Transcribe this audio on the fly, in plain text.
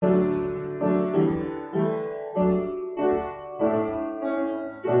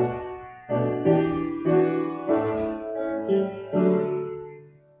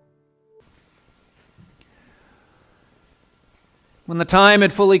When the time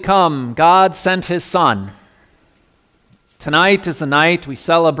had fully come, God sent his Son. Tonight is the night we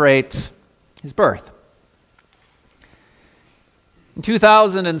celebrate his birth. In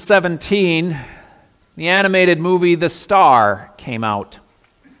 2017, the animated movie The Star came out.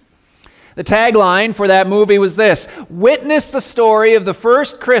 The tagline for that movie was this: "Witness the story of the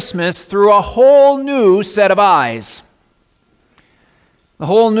first Christmas through a whole new set of eyes." The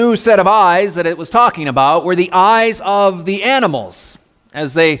whole new set of eyes that it was talking about were the eyes of the animals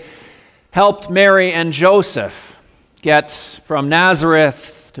as they helped Mary and Joseph get from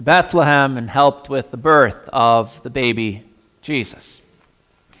Nazareth to Bethlehem and helped with the birth of the baby Jesus.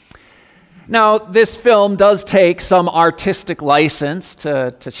 Now, this film does take some artistic license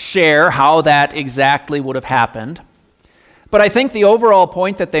to share how that exactly would have happened. But I think the overall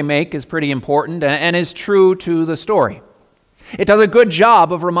point that they make is pretty important and is true to the story. It does a good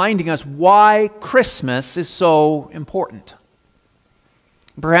job of reminding us why Christmas is so important.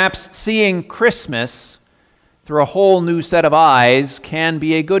 Perhaps seeing Christmas through a whole new set of eyes can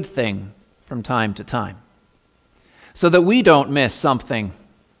be a good thing from time to time, so that we don't miss something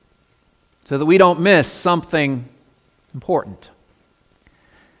important.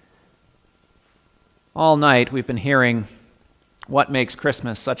 All night we've been hearing what makes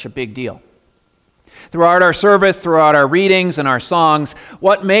Christmas such a big deal. Throughout our service, throughout our readings and our songs,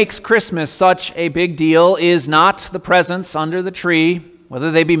 what makes Christmas such a big deal is not the presents under the tree, whether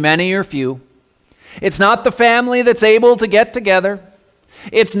they be many or few. It's not the family that's able to get together.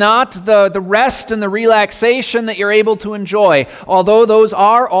 It's not the rest and the relaxation that you're able to enjoy, although those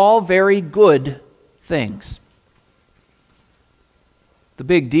are all very good things. The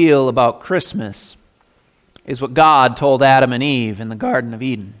big deal about Christmas is what God told Adam and Eve in the Garden of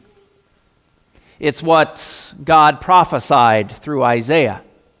Eden. It's what God prophesied through Isaiah.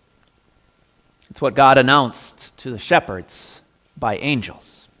 It's what God announced to the shepherds by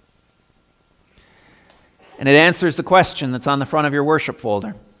angels. And it answers the question that's on the front of your worship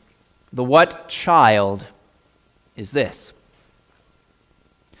folder. The what child is this?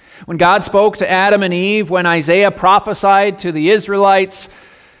 When God spoke to Adam and Eve, when Isaiah prophesied to the Israelites,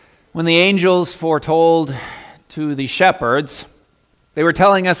 when the angels foretold to the shepherds, they were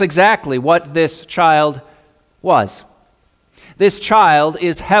telling us exactly what this child was. This child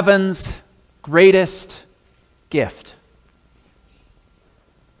is heaven's greatest gift.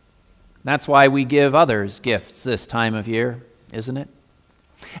 That's why we give others gifts this time of year, isn't it?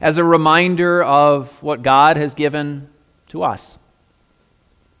 As a reminder of what God has given to us.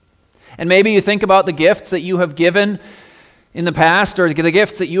 And maybe you think about the gifts that you have given in the past, or the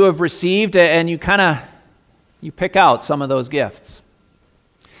gifts that you have received, and you pick out some of those gifts.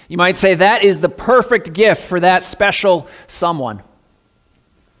 You might say that is the perfect gift for that special someone.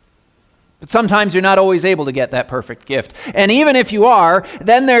 But sometimes you're not always able to get that perfect gift. And even if you are,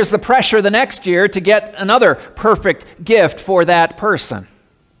 then there's the pressure the next year to get another perfect gift for that person.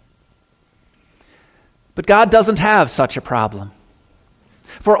 But God doesn't have such a problem.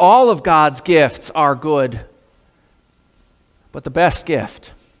 For all of God's gifts are good. But the best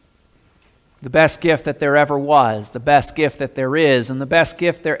gift that there ever was, the best gift that there is, and the best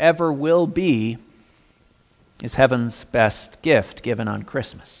gift there ever will be is heaven's best gift given on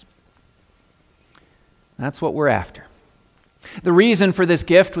Christmas. That's what we're after. The reason for this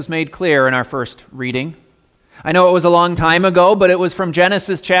gift was made clear in our first reading. I know it was a long time ago, but it was from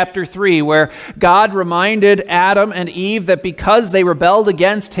Genesis chapter 3, where God reminded Adam and Eve that because they rebelled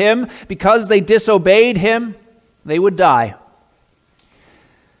against him, because they disobeyed him, they would die.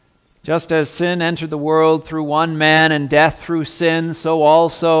 Just as sin entered the world through one man and death through sin, so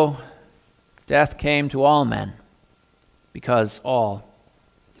also death came to all men, because all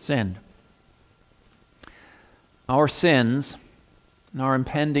sinned. Our sins and our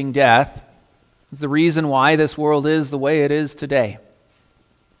impending death is the reason why this world is the way it is today.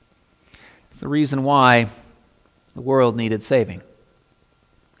 It's the reason why the world needed saving.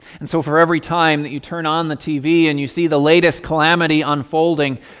 And so for every time that you turn on the TV and you see the latest calamity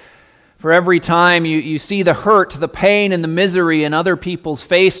unfolding, for every time you see the hurt, the pain, and the misery in other people's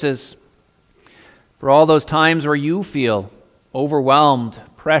faces, for all those times where you feel overwhelmed,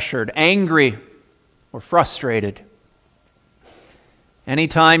 pressured, angry, or frustrated,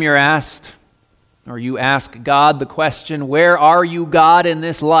 anytime you're asked, or you ask God the question, where are you, God, in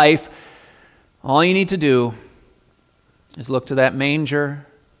this life? All you need to do is look to that manger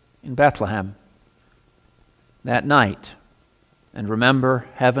in Bethlehem that night and remember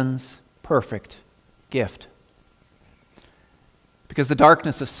heaven's perfect gift. Because the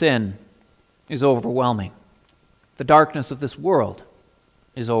darkness of sin is overwhelming. The darkness of this world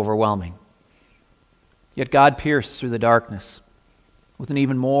is overwhelming. Yet God pierced through the darkness with an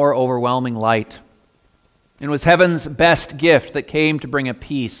even more overwhelming light. It was heaven's best gift that came to bring a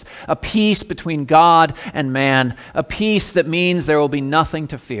peace between God and man, a peace that means there will be nothing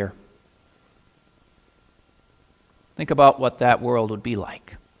to fear. Think about what that world would be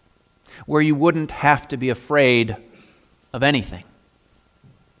like, where you wouldn't have to be afraid of anything.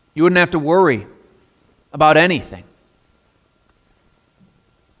 You wouldn't have to worry about anything.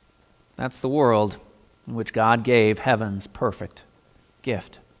 That's the world in which God gave heaven's perfect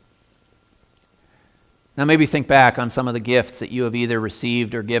gift. Now maybe think back on some of the gifts that you have either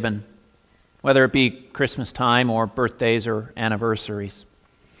received or given, whether it be Christmas time or birthdays or anniversaries.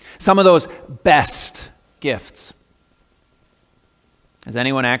 Some of those best gifts. Has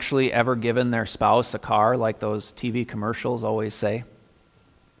anyone actually ever given their spouse a car like those TV commercials always say?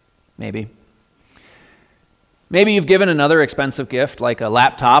 Maybe. Maybe you've given another expensive gift like a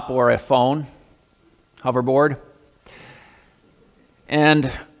laptop or a phone, hoverboard.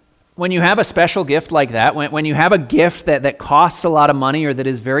 And when you have a special gift like that, when you have a gift that costs a lot of money or that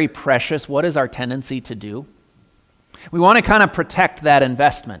is very precious, what is our tendency to do? We want to kind of protect that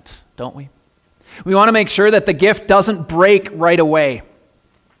investment, don't we? We want to make sure that the gift doesn't break right away.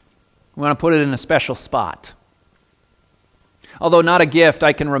 We want to put it in a special spot. Although not a gift,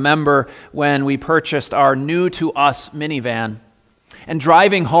 I can remember when we purchased our new-to-us minivan. And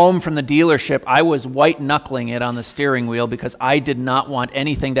driving home from the dealership, I was white-knuckling it on the steering wheel because I did not want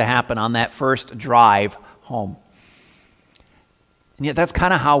anything to happen on that first drive home. And yet that's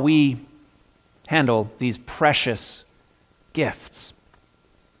kind of how we handle these precious gifts.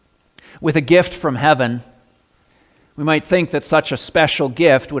 With a gift from heaven, we might think that such a special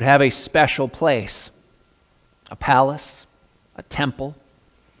gift would have a special place, a palace, a temple,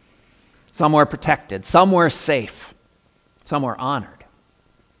 somewhere protected, somewhere safe, somewhere honored.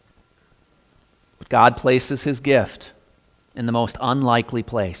 But God places his gift in the most unlikely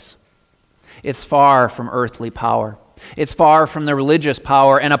place. It's far from earthly power. It's far from the religious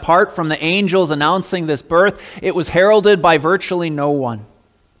power, and apart from the angels announcing this birth, it was heralded by virtually no one.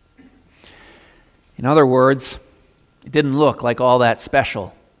 In other words, it didn't look like all that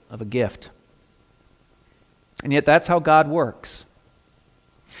special of a gift. And yet that's how God works.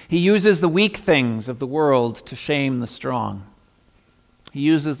 He uses the weak things of the world to shame the strong. He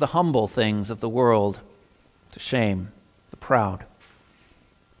uses the humble things of the world to shame the proud.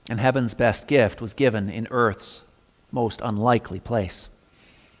 And heaven's best gift was given in earth's most unlikely place.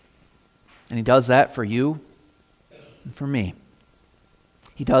 And he does that for you and for me.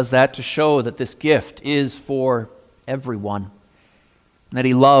 He does that to show that this gift is for everyone, and that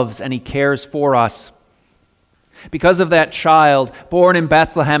he loves and he cares for us. Because of that child born in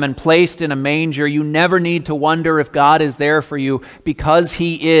Bethlehem and placed in a manger, you never need to wonder if God is there for you, because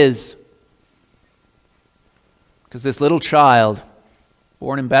he is. Because this little child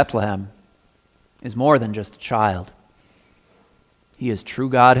born in Bethlehem is more than just a child. He is true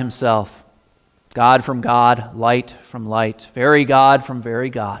God himself, God from God, light from light, very God from very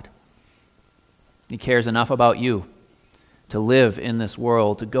God. He cares enough about you to live in this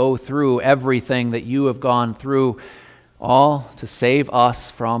world, to go through everything that you have gone through, all to save us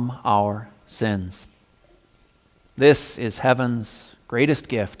from our sins. This is heaven's greatest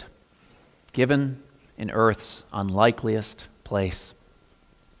gift, given in earth's unlikeliest place.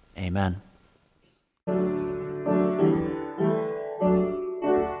 Amen.